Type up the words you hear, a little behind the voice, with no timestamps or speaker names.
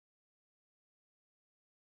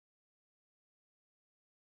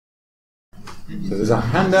So there's a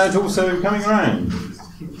handout also coming around.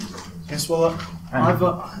 Yes, well,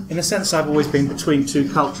 in a sense, I've always been between two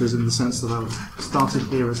cultures in the sense that I've started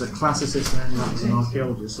here as a classicist and ended up as an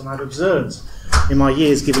archaeologist, and I've observed in my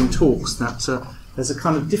years giving talks that there's a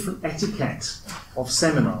kind of different etiquette of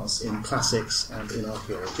seminars in classics and in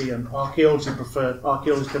archaeology, and archaeology can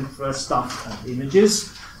prefer stuff and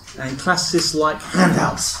images, and classicists like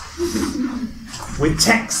handouts with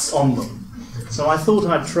texts on them. So I thought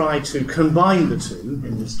I'd try to combine the two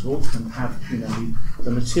in this talk and have, the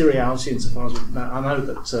materiality insofar as I know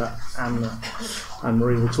that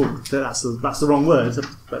Anne-Marie will talk. That's the wrong word,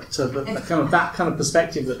 but that kind of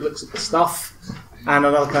perspective that looks at the stuff, and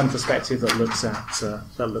another kind of perspective that looks at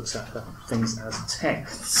the things as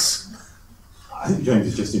texts. I think James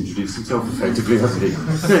has just introduced himself effectively, hasn't he?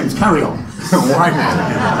 James, carry on. Right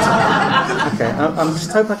now. Okay, I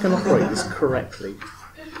just hope I can operate this correctly.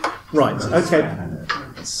 Right, okay.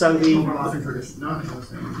 So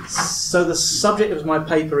the subject of my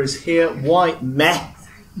paper is here, why meh?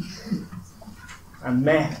 And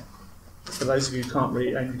meh, for those of you who can't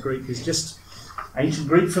read ancient Greek, is just ancient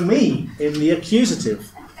Greek for me in the accusative.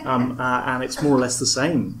 And it's more or less the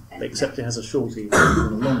same, except it has a short e and a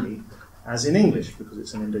long e, as in English, because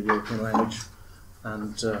it's an Indo-European language.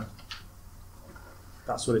 And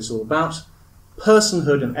that's what it's all about.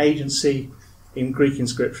 Personhood and agency in Greek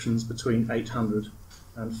inscriptions between 800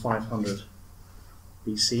 and 500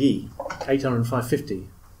 BCE, 800 and 550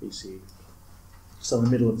 BCE, so in the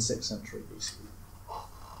middle of the 6th century BCE.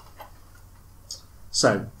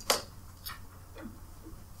 So,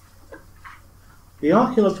 the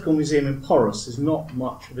Archaeological Museum in Poros is not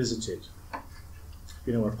much visited.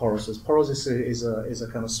 You know where Poros is. Poros is a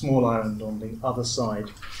kind of small island on the other side,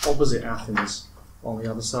 opposite Athens, on the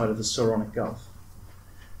other side of the Saronic Gulf.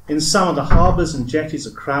 In summer, the harbours and jetties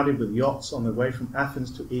are crowded with yachts on their way from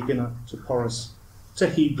Athens to Aegina, to Poros, to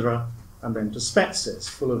Hydra, and then to Spetses,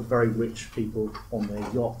 full of very rich people on their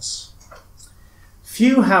yachts.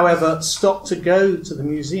 Few, however, stop to go to the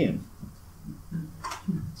museum.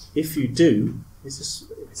 If you do, it's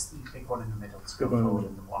the big one in the middle. It's going forward,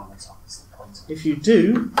 and the one on the top is the point. If you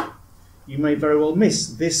do, you may very well miss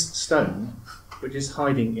this stone, which is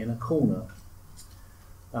hiding in a corner.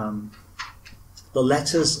 The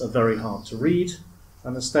letters are very hard to read,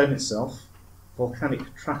 and the stone itself, volcanic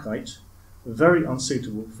trachyte, very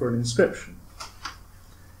unsuitable for an inscription.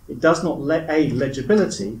 It does not aid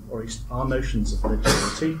legibility, or at least our notions of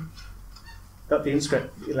legibility, that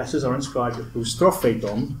the letters are inscribed with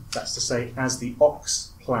boustrophaidon, that's to say, as the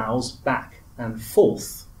ox ploughs back and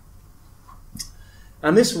forth.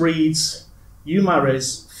 And this reads,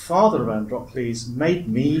 Eumares, father of Androcles, made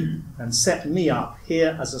me and set me up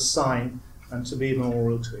here as a sign and to be a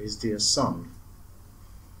memorial to his dear son.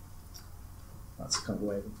 That's a kind of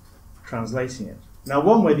way of translating it. Now,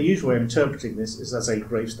 one way, the usual way of interpreting this is as a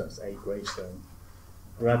gravestone,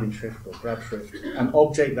 Grabinschrift or Grabschrift, an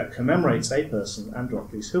object that commemorates a person,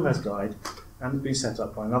 Androcles, who has died and has been set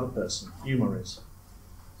up by another person, Eumares.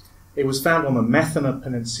 It was found on the Methone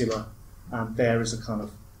Peninsula, and there is a kind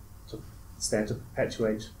of, it's there to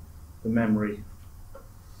perpetuate the memory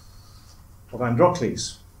of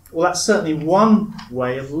Androcles. Well, that's certainly one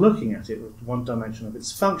way of looking at it, one dimension of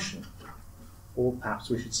its function, or perhaps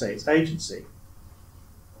we should say its agency.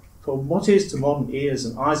 For what is to modern ears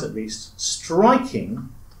and eyes at least striking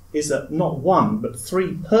is that not one but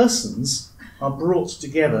 3 persons are brought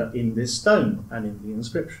together in this stone and in the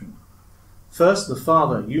inscription. First, the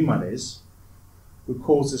father Eumares, who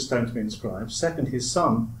caused this stone to be inscribed. Second, his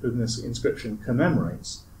son, whom this inscription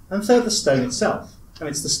commemorates. And third, the stone itself, and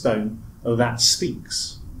it's the stone that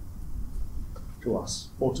speaks to us.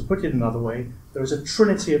 Or to put it another way, there is a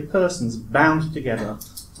trinity of persons bound together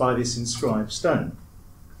by this inscribed stone.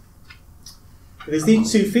 It is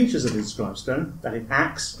these 2 features of the inscribed stone, that it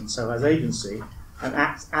acts and so has agency, and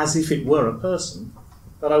acts as if it were a person,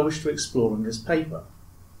 that I wish to explore in this paper.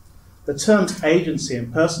 The terms agency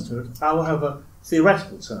and personhood are, however,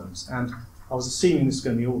 theoretical terms, and I was assuming this is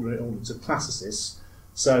going to be ordered to classicists.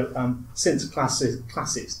 So since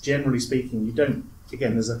classics, generally speaking, you don't,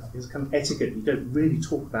 again, there's a kind of etiquette, you don't really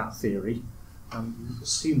talk about theory. You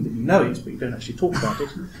assume that you know it, but you don't actually talk about it.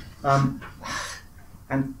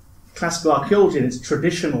 And classical archaeology in its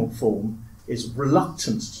traditional form is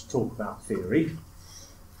reluctant to talk about theory,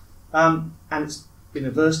 and it's been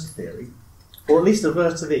averse to theory, or at least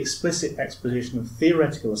averse to the explicit exposition of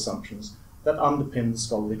theoretical assumptions that underpin the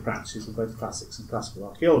scholarly practices of both classics and classical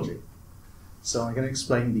archaeology. So I'm going to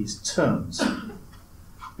explain these terms.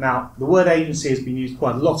 Now, the word agency has been used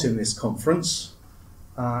quite a lot in this conference,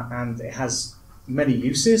 and it has many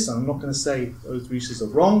uses. I'm not going to say those uses are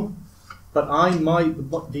wrong. But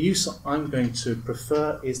the use I'm going to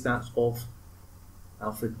prefer is that of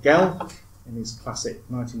Alfred Gell in his classic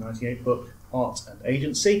 1998 book, Art and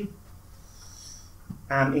Agency.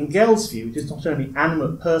 And in Gell's view, it is not only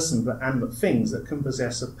animate persons but animate things that can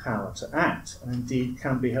possess a power to act, and indeed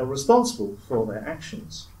can be held responsible for their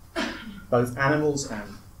actions. Both animals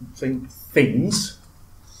and things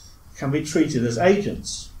can be treated as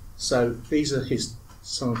agents. So these are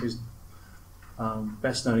some of his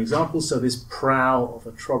best known examples. So this prow of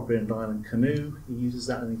a Trobriand island canoe, he uses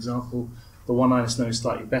that as an example. The one I know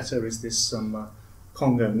slightly better is this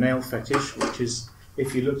Congo nail fetish, which is,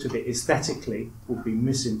 if you looked at it aesthetically, would be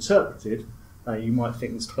misinterpreted. You might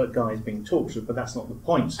think this guy is being tortured, but that's not the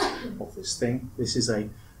point of this thing. This is a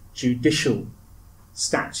judicial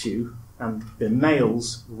statue, and the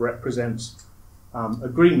nails represent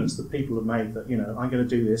agreements that people have made that, I'm going to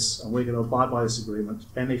do this, and we're going to abide by this agreement,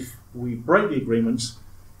 and if we break the agreement,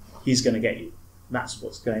 he's going to get you. That's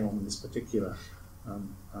what's going on in this particular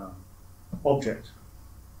object.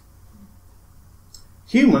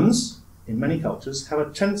 Humans, in many cultures, have a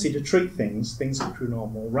tendency to treat things which are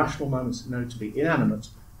normal, rational moments known to be inanimate,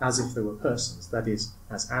 as if they were persons, that is,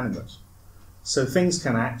 as animate. So things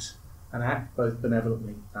can act, and act both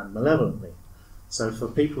benevolently and malevolently. So for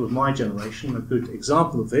people of my generation, a good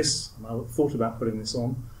example of this, and I thought about putting this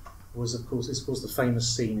on, was of course the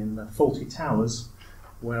famous scene in the Fawlty Towers,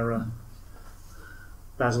 where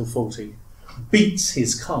Basil Fawlty beats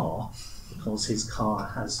his car because his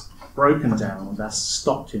car has broken down, and that's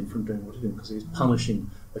stopped him from doing what he did, because he's punishing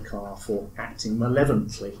the car for acting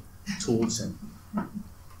malevolently towards him.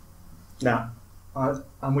 Now,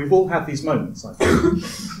 and we've all had these moments, I think.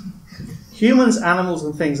 Humans, animals,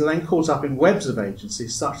 and things are then caught up in webs of agency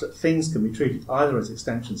such that things can be treated either as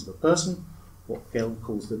extensions of a person, what Gell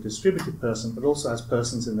calls the distributed person, but also as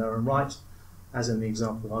persons in their own right, as in the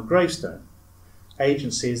example of our gravestone.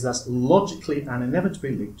 Agency is thus logically and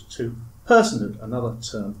inevitably linked to personhood, another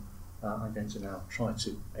term I'm going to now try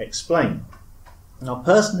to explain. Now,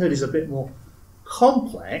 personhood is a bit more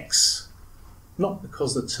complex, not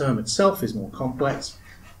because the term itself is more complex,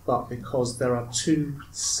 but because there are two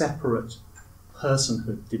separate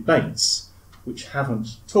personhood debates which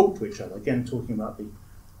haven't talked to each other. Again, talking about the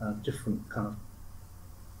different kind of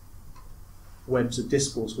webs of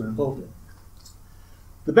discourse we're involved in.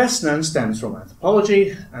 The best known stems from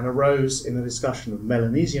anthropology and arose in the discussion of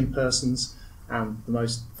Melanesian persons, and the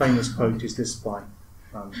most famous quote is this by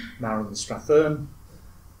Marilyn Strathern.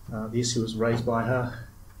 The issue was raised by her,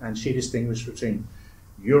 and she distinguished between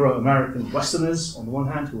Euro-American Westerners on the one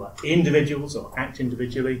hand, who are individuals or act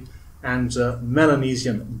individually, and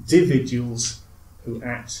Melanesian individuals who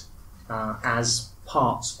act as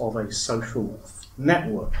parts of a social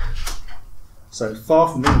network. So far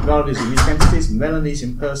from being regarded as unique entities,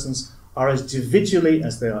 Melanesian persons are as individually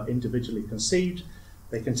as they are individually conceived.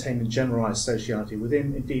 They contain a generalised sociality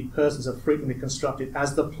within. Indeed, persons are frequently constructed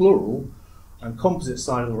as the plural and composite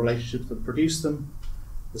side of the relationships that produce them.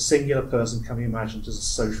 The singular person can be imagined as a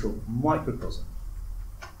social microcosm.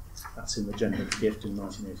 That's in The Gender of the Gift in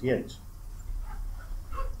 1988.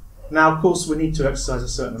 Now, of course, we need to exercise a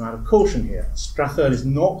certain amount of caution here. Strathern is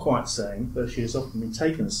not quite saying, though she has often been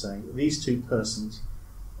taken as saying, that these two persons,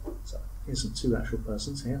 so here's some two actual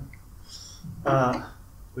persons here.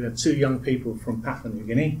 We had two young people from Papua New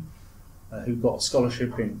Guinea who got a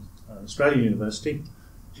scholarship in Australian University.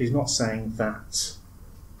 She's not saying that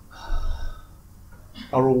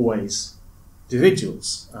are always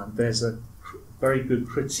individuals. There's a very good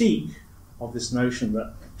critique of this notion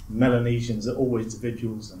that Melanesians are always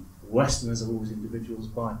individuals and Westerners are always individuals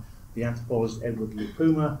by the anthropologist Edward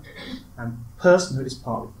Lupuma, and personhood is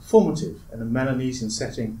partly performative. In a Melanesian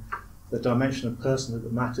setting, the dimension of personhood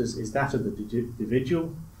that matters is that of the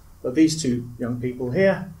individual, but these two young people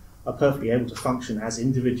here are perfectly able to function as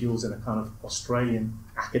individuals in a kind of Australian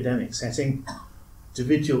academic setting.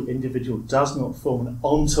 Individual does not form an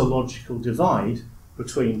ontological divide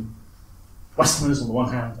between Westerners on the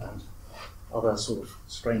one hand and other sort of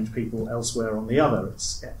strange people elsewhere on the other.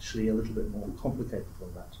 It's actually a little bit more complicated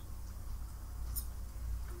than that.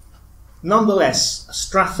 Nonetheless,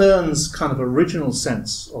 Strathern's kind of original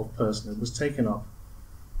sense of personhood was taken up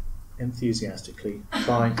enthusiastically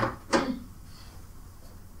by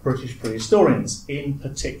British prehistorians, in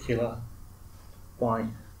particular by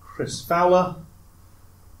Chris Fowler,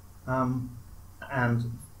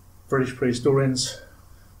 and British prehistorians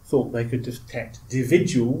thought they could detect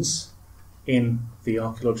individuals in the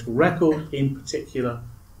archaeological record, in particular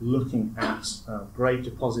looking at grave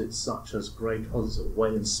deposits such as grave deposits at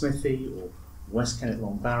Wayland Smithy or West Kennet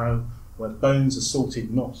Long Barrow, where bones are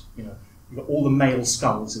sorted not you've got all the male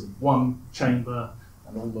skulls in one chamber,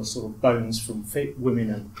 and all the sort of bones from women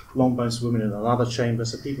and long bones from women in another chamber.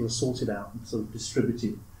 So people are sorted out and sort of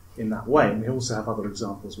distributed in that way. And we also have other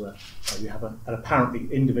examples where you have an apparently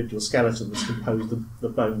individual skeleton that's composed of the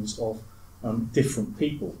bones of different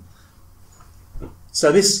people.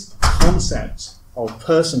 So this concept of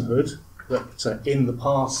personhood, that in the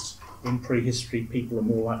past, in prehistory, people are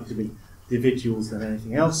more likely to be individuals than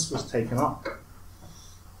anything else, was taken up.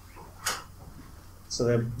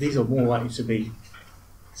 So these are more likely to be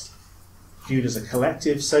viewed as a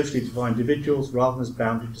collective, socially defined individuals rather than as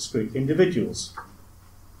bounded, discrete individuals.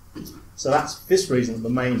 So that's for this reason that the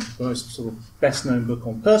most sort of best known book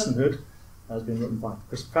on personhood has been written by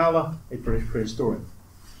Prof. Fowler, a British prehistorian.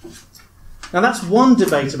 Now that's one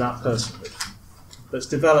debate about personhood that's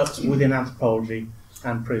developed within anthropology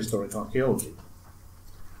and prehistoric archaeology.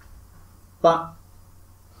 But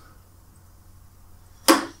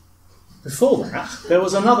before that, there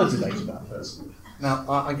was another debate about personhood. Now,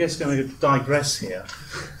 I guess I'm going to digress here.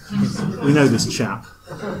 We know this chap.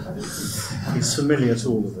 He's familiar to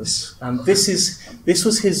all of us. And this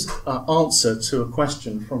was his answer to a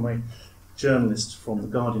question from a journalist from the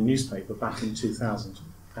Guardian newspaper back in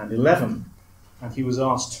 2011. And he was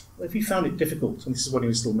asked if he found it difficult, and this is when he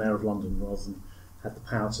was still Mayor of London rather than had the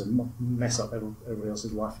power to mess up everybody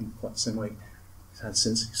else's life in quite the same way he's had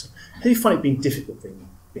since. He said, "How do you find it being difficult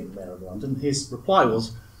being Mayor of London?" His reply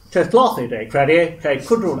was, which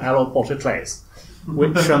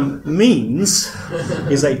means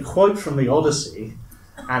is a quote from the Odyssey,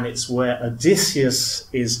 and it's where Odysseus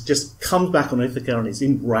just comes back on Ithaca and he's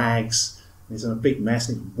in rags, and he's in a big mess,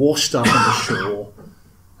 and he's washed up on the shore,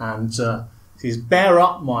 and he says, "Bear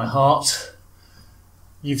up, my heart.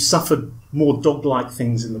 You've suffered more dog-like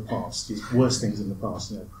things in the past, worse things in the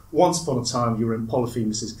past. You know, once upon a time you were in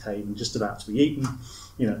Polyphemus's cave and just about to be eaten.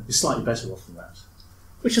 You know, you're slightly better off than that."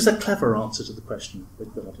 Which is a clever answer to the question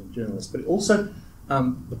with the Guardian journalist. But it also,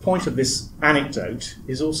 the point of this anecdote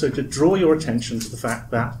is also to draw your attention to the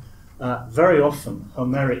fact that very often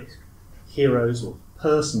Homeric heroes or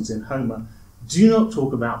persons in Homer do not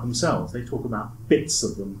talk about themselves. They talk about bits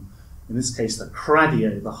of them. In this case, the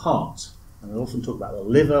cradio, the heart. And they often talk about the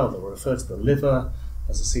liver, they'll refer to the liver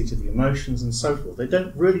as the seat of the emotions and so forth. They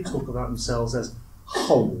don't really talk about themselves as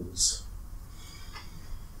wholes.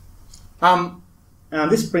 And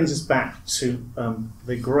this brings us back to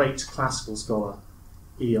the great classical scholar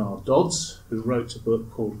E.R. Dodds, who wrote a book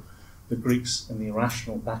called The Greeks and the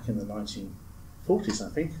Irrational back in the 1940s, I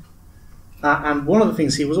think. And one of the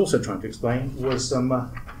things he was also trying to explain was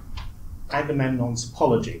Agamemnon's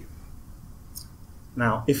apology.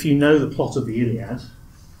 Now, if you know the plot of the Iliad,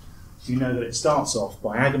 you know that it starts off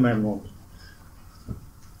by Agamemnon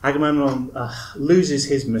loses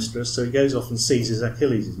his mistress, so he goes off and seizes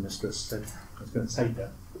Achilles' mistress. So he's going to take her.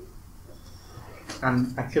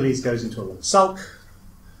 And Achilles goes into a long sulk.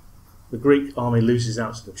 The Greek army loses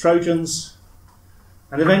out to the Trojans.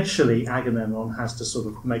 And eventually Agamemnon has to sort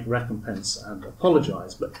of make recompense and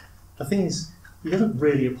apologise. But the thing is, he doesn't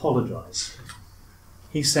really apologise.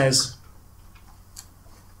 He says,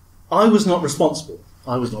 I was not responsible.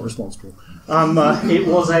 It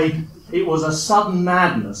was a sudden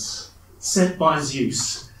madness sent by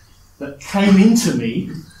Zeus that came into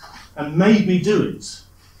me and made me do it.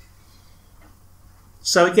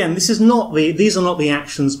 So again, these are not the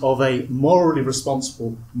actions of a morally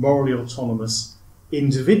responsible, morally autonomous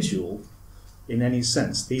individual in any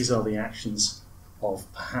sense. These are the actions of,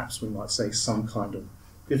 perhaps we might say, some kind of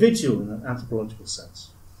individual in an anthropological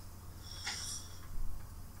sense.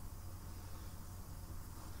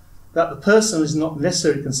 That the person is not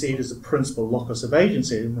necessarily conceived as a principal locus of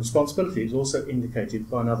agency and responsibility is also indicated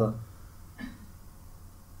by another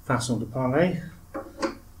façon de parler,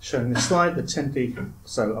 shown in this slide, the Tenti.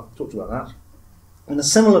 So I've talked about that. In a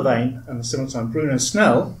similar vein, and a similar time, Bruno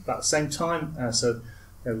Snell, about the same time, so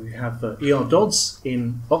we have E.R. Dodds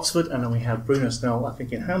in Oxford, and then we have Bruno Snell, I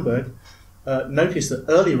think, in Hamburg, notice that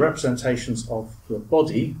early representations of the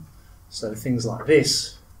body, so things like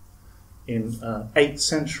this, in 8th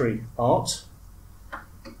century art,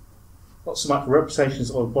 not so much representations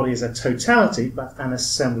of the body as a totality, but an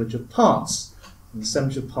assemblage of parts. An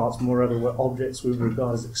assemblage of parts, moreover, were objects we would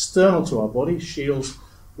regard as external to our body. Shields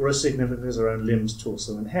were as significant as our own limbs,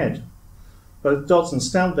 torso, and head. Both Dodds and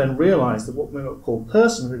Snell then realised that what we might call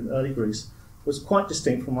personhood in early Greece was quite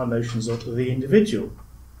distinct from our notions of the individual.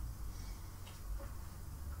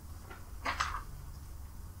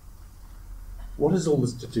 What is all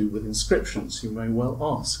this to do with inscriptions, you may well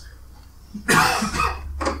ask?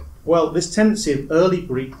 Well, this tendency of early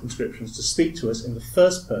Greek inscriptions to speak to us in the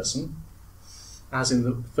first person as in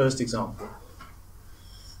the first example,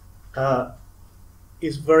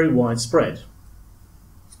 is very widespread.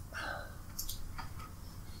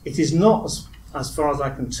 It is not, as far as I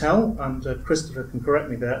can tell, and Christopher can correct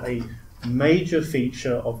me there, a major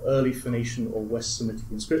feature of early Phoenician or West Semitic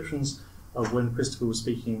inscriptions. When Christopher was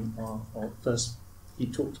speaking first, he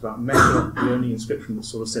talked about Mesha. The only inscription that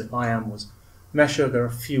sort of said I am was Mesha. There are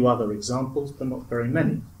a few other examples, but not very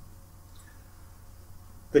many.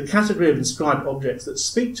 The category of inscribed objects that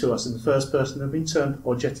speak to us in the first person have been termed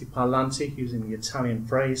oggetti parlanti, using the Italian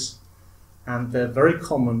phrase, and they're very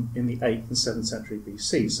common in the 8th and 7th century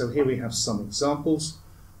BC. So here we have some examples.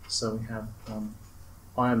 So we have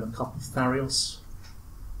I am the cup of Tharios,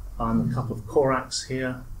 I am the cup of Qorax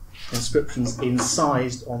here, inscriptions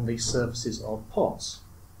incised on the surfaces of pots,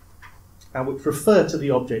 and which refer to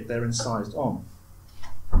the object they're incised on.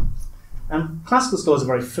 And classical scholars are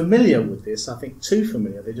very familiar with this, I think too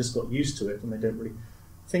familiar. They just got used to it and they don't really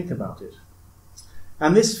think about it.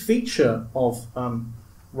 And this feature of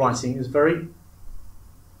writing is very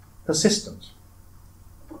persistent.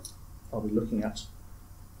 I'll be looking at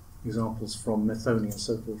examples from Methone and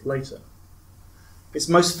so forth later. It's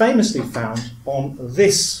most famously found on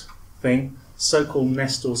this thing, so-called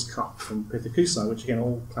Nestor's cup from Pithecusae, which again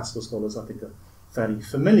all classical scholars I think are fairly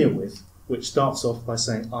familiar with, which starts off by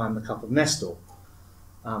saying, I am the cup of Nestor.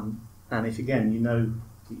 And if again you know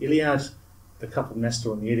the Iliad, the cup of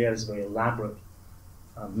Nestor in the Iliad is a very elaborate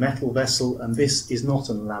metal vessel, and this is not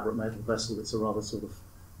an elaborate metal vessel, it's a rather sort of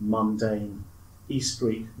mundane East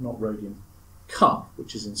Greek, not Rhodian, cup,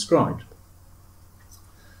 which is inscribed.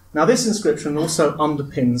 Now this inscription also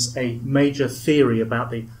underpins a major theory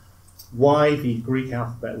about why the Greek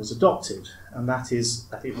alphabet was adopted, and that is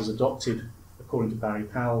that it was adopted, according to Barry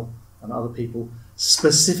Powell and other people,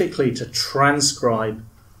 specifically to transcribe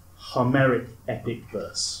Homeric epic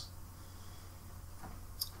verse.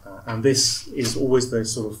 And this is always the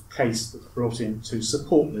sort of case that's brought in to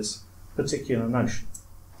support this particular notion.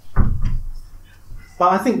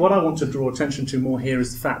 But I think what I want to draw attention to more here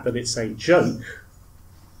is the fact that it's a joke,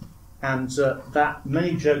 and that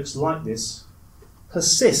many jokes like this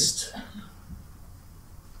persist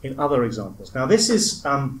in other examples. Now this is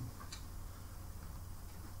the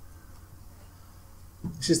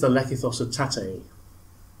Lekithos of Tatei.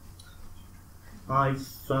 I've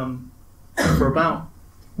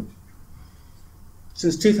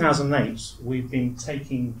since 2008 we've been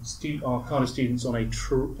taking our Cardiff students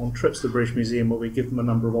on trips to the British Museum, where we give them a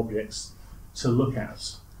number of objects to look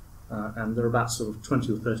at, and there are about sort of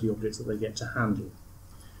 20 or 30 objects that they get to handle.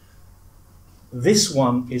 This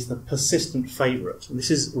one is the persistent favourite, and this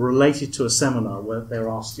is related to a seminar where they're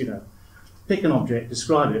asked, pick an object,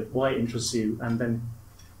 describe it, why it interests you, and then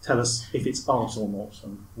tell us if it's art or not,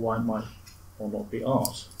 and why it might or not be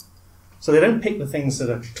art. So they don't pick the things that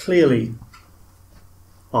are clearly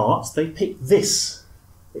art, they pick this.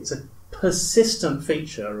 It's a persistent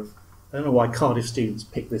feature of, I don't know why Cardiff students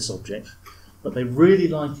pick this object, but they really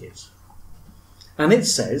like it. And it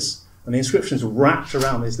says, and the inscription is wrapped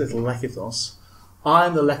around this little Lekithos, I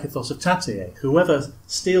am the Lekithos of Tatei. Whoever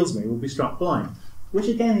steals me will be struck blind. Which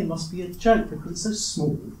again, it must be a joke because it's so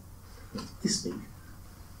small, this big,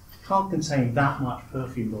 can't contain that much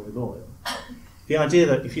perfumed olive oil. The idea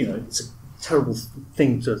that if it's a terrible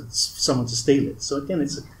thing for someone to steal it. So again,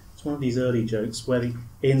 it's one of these early jokes where the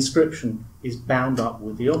inscription is bound up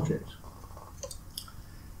with the object.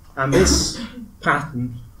 And this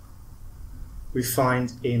pattern we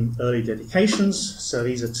find in early dedications. So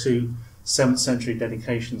these are two 7th century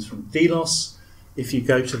dedications from Delos. If you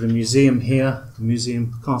go to the museum here, the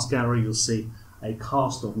museum cast gallery, you'll see a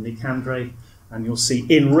cast of Nicandre, and you'll see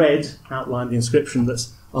in red outlined the inscription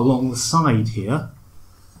that's along the side here.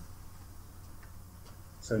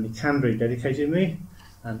 So Nicandre dedicated me,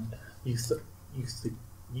 and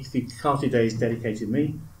Euthycatides dedicated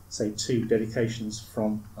me. Say two dedications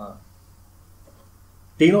from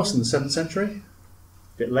Delos in the 7th century.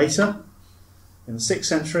 A bit later, in the 6th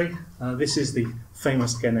century, this is the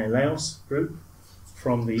famous Geneleos group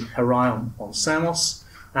from the Heraion on Samos.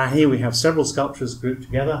 Here we have several sculptures grouped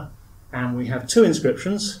together, and we have two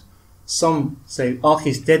inscriptions. Some say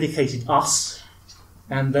Archis dedicated us,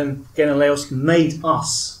 and then Geneleos made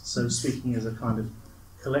us, so speaking as a kind of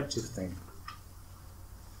collective thing.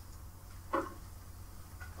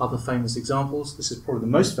 Other famous examples, this is probably the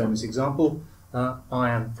most famous example, I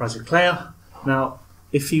am Phrasyclea. Now,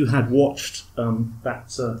 if you had watched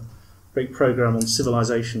that great programme on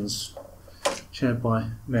civilizations chaired by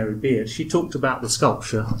Mary Beard, she talked about the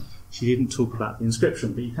sculpture, she didn't talk about the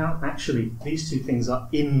inscription, but you can't actually, these two things are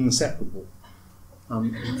inseparable.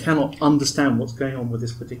 you cannot understand what's going on with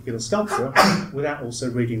this particular sculpture without also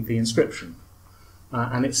reading the inscription.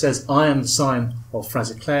 And it says, I am the sign of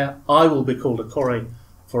Phrasyclea, I will be called a Kore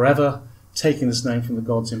forever, taking this name from the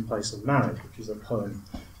gods in place of marriage, which is a poem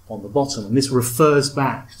on the bottom. And this refers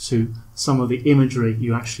back to some of the imagery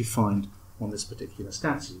you actually find on this particular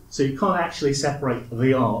statue. So you can't actually separate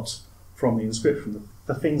the art from the inscription.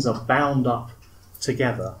 The things are bound up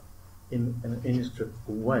together in an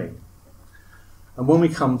inextricable way. And when we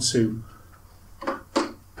come to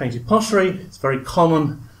painted pottery, it's very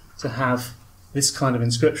common to have this kind of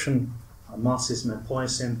inscription, amasis me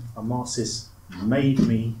poiesin, amasis made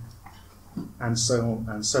me, and so on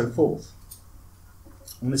and so forth.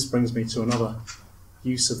 And this brings me to another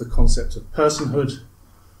use of the concept of personhood,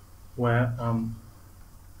 where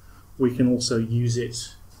we can also use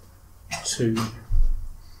it to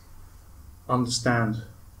understand,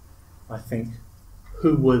 I think,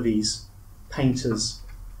 who were these painters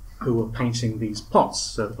who were painting these pots.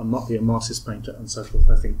 So the amasis painter and so forth,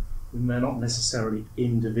 I think they're not necessarily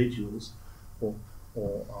individuals, or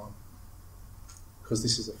because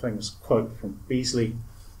this is a famous quote from Beazley,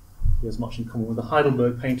 he has much in common with the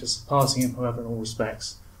Heidelberg painter, surpassing him, however, in all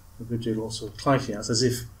respects, a good deal also of Clytias, as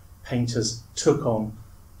if painters took on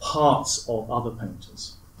parts of other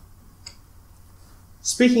painters.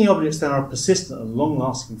 Speaking objects then are a persistent and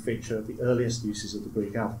long-lasting feature of the earliest uses of the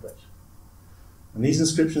Greek alphabet. And these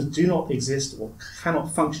inscriptions do not exist or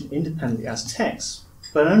cannot function independently as texts,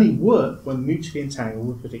 but only work when mutually entangled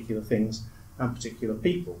with particular things and particular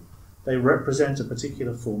people. They represent a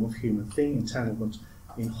particular form of human thing entanglement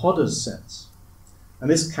in Hodder's sense. And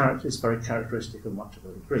this character is very characteristic of much of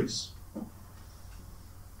early Greece.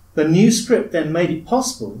 The new script then made it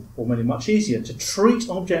possible, or made it much easier, to treat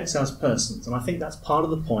objects as persons, and I think that's part of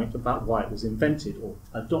the point about why it was invented or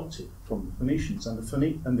adopted from the Phoenicians. And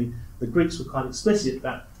the Greeks were quite explicit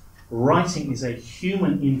that writing is a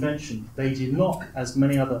human invention. They did not, as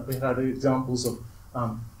many other, we've had examples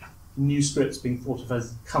of new scripts being thought of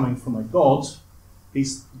as coming from a god.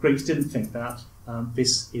 These Greeks didn't think that.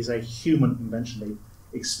 This is a human invention.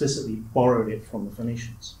 They explicitly borrowed it from the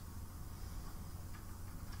Phoenicians.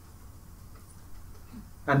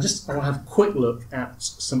 And just I want to have a quick look at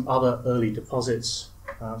some other early deposits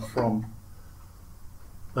from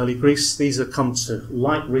early Greece. These have come to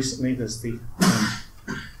light recently. There's the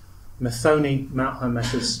Methone, Mt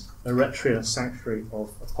Hymettos, Eretria sanctuary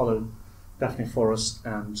of Apollo, Daphnephorus,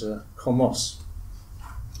 and Kommos.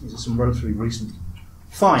 These are some relatively recent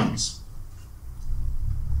finds.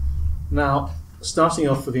 Now, starting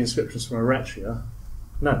off with the inscriptions from Eretria,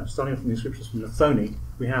 starting off with the inscriptions from Methone,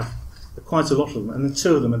 we have quite a lot of them, and the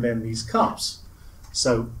two of them are then these cups.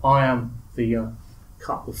 So I am the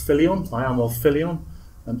cup of Philion, I am of Philion,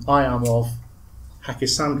 and I am of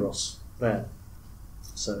Hakisandros there.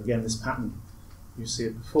 So again, this pattern, you see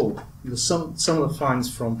it before. Some of the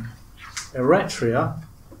finds from Eretria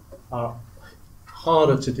are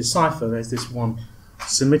harder to decipher. There's this one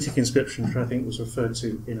Semitic inscription, which I think was referred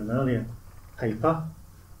to in an earlier paper,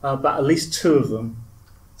 but at least two of them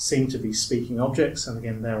seem to be speaking objects, and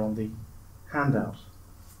again they're on the handout.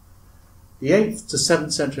 The 8th to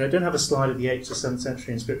 7th century, I don't have a slide of the 8th to 7th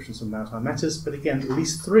century inscriptions from Mt Hymettos, but again, at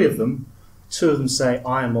least three of them, two of them say,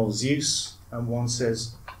 I am of Zeus, and one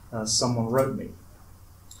says, someone wrote me.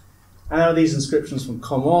 And there are these inscriptions from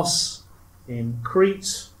Kommos in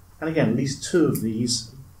Crete, and again, at least two of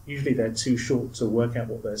these, usually they're too short to work out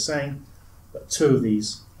what they're saying, but two of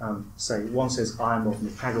these say, one says, I am of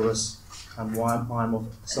Nicagoras, and I am of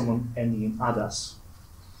someone ending in adas.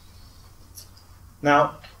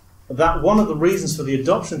 Now, that one of the reasons for the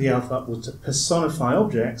adoption of the alphabet was to personify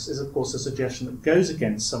objects is, of course, a suggestion that goes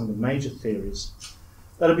against some of the major theories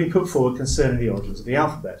that have been put forward concerning the origins of the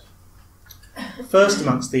alphabet. First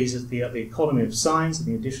amongst these is the economy of signs, and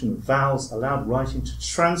the addition of vowels allowed writing to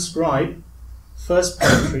transcribe first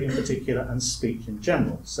poetry in particular and speech in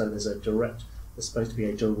general. So there's supposed to be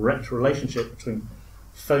a direct relationship between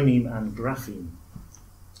phoneme and grapheme.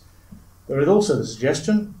 There is also the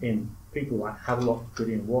suggestion in people like Havelock,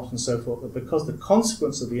 Gideon Watt and so forth, that because the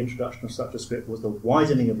consequence of the introduction of such a script was the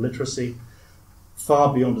widening of literacy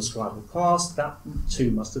far beyond a scribal class, that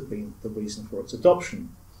too must have been the reason for its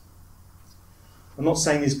adoption. I'm not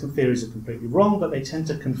saying these theories are completely wrong, but they tend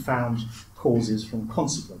to confound causes from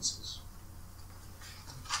consequences.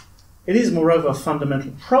 It is, moreover, a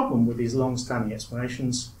fundamental problem with these long-standing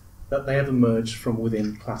explanations that they have emerged from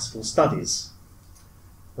within classical studies.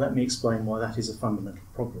 Let me explain why that is a fundamental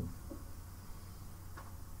problem.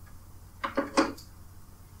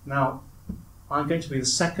 Now, I'm going to be the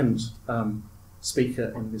second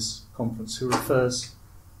speaker in this conference who refers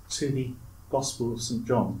to the Gospel of St.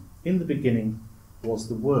 John. In the beginning was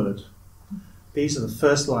the Word. These are the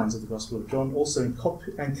first lines of the Gospel of John, also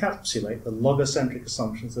encapsulate the logocentric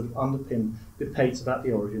assumptions that have underpinned debates about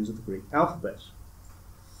the origins of the Greek alphabet.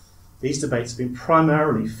 These debates have been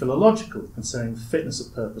primarily philological, concerning the fitness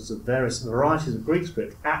of purpose of various varieties of Greek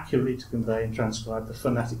script accurately to convey and transcribe the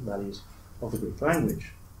phonetic values of the Greek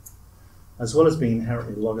language. As well as being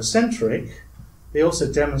inherently logocentric, they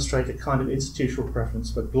also demonstrate a kind of institutional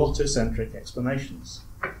preference for glottocentric explanations.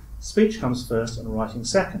 Speech comes first and writing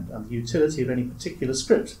second, and the utility of any particular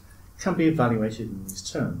script can be evaluated in these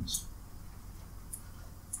terms.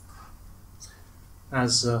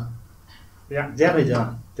 As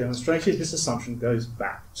Derrida demonstrated, this assumption goes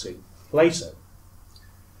back to Plato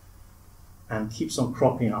and keeps on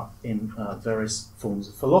cropping up in various forms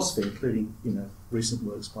of philosophy, including recent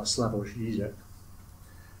works by Slavoj Žižek.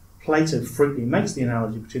 Plato frequently makes the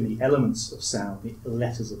analogy between the elements of sound, the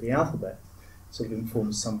letters of the alphabet, sort of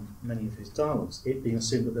informs many of his dialogues, it being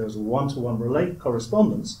assumed that there is a one-to-one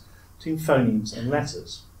correspondence between phonemes and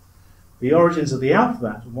letters. The origins of the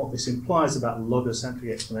alphabet and what this implies about logocentric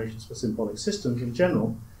explanations for symbolic systems in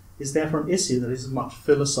general is therefore an issue that is as much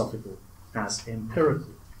philosophical as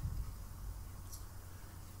empirical.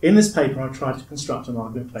 In this paper, I tried to construct an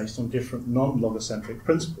argument based on different non-logocentric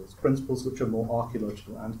principles which are more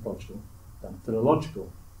archaeological, anthropological than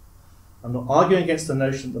philological. I'm not arguing against the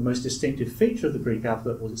notion that the most distinctive feature of the Greek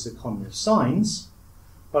alphabet was its economy of signs,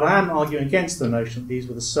 but I am arguing against the notion that these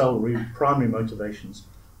were the sole primary motivations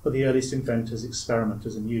for the earliest inventors,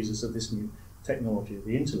 experimenters, and users of this new technology of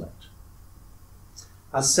the intellect.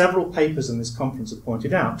 As several papers in this conference have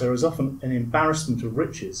pointed out, there is often an embarrassment of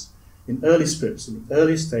riches in early scripts in the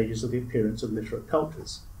earliest stages of the appearance of literate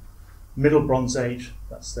cultures. Middle Bronze Age,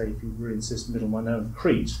 let's say if you really insist, Middle Minoan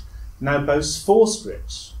Crete, now boasts 4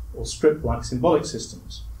 scripts, or script-like symbolic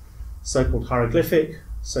systems, so-called hieroglyphic,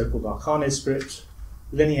 so-called arcane script,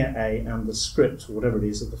 linear A, and the script, or whatever it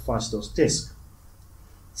is, of the Phaistos disc.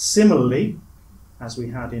 Similarly, as we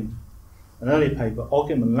had in an earlier paper,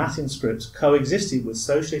 Ogham and Latin scripts coexisted with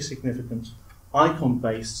socially significant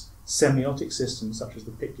icon-based semiotic systems such as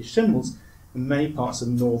the Pictish symbols in many parts of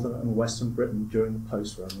northern and western Britain during the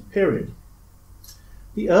post-Roman period.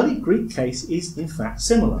 The early Greek case is in fact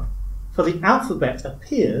similar, for the alphabet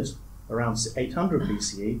appeared around 800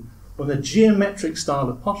 BCE when the geometric style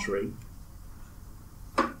of pottery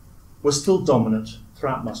was still dominant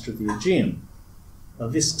throughout much of the Aegean. Now,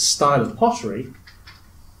 this style of pottery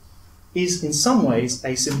is in some ways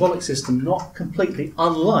a symbolic system not completely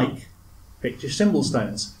unlike Pictish symbol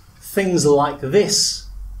stones. Things like this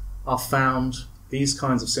are found, these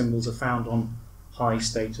kinds of symbols are found on high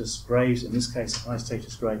status graves, in this case a high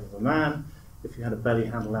status grave of a man, if you had a belly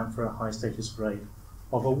handle lamp for a high status grave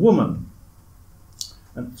of a woman.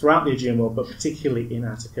 And throughout the Aegean world, but particularly in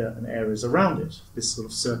Attica and areas around it, this sort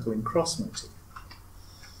of circling cross motif.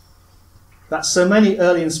 That so many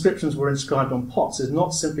early inscriptions were inscribed on pots is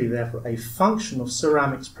not simply therefore a function of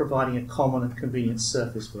ceramics providing a common and convenient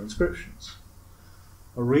surface for inscriptions.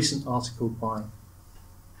 A recent article by,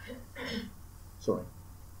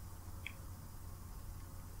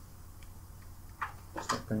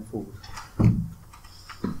 stop going forward.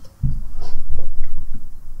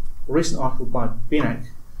 A recent article by Binek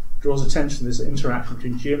draws attention to this interaction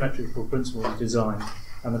between geometrical principles of design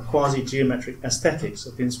and the quasi-geometric aesthetics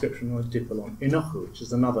of the inscription on the Dipolon Inochu, which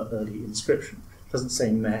is another early inscription. It doesn't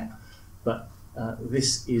say meh, but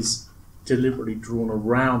this is deliberately drawn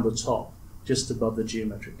around the top, just above the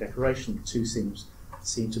geometric decoration. The two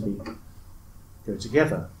seem to go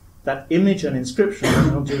together. That image and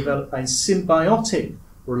inscription will develop a symbiotic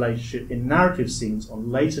relationship in narrative scenes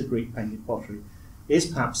on later Greek painted pottery is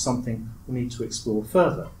perhaps something we need to explore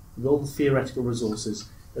further, with all the theoretical resources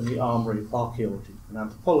in the armoury of archaeology and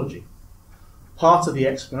anthropology. Part of the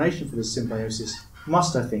explanation for this symbiosis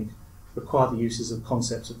must, I think, require the uses of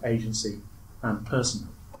concepts of agency and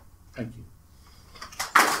personhood. Thank you.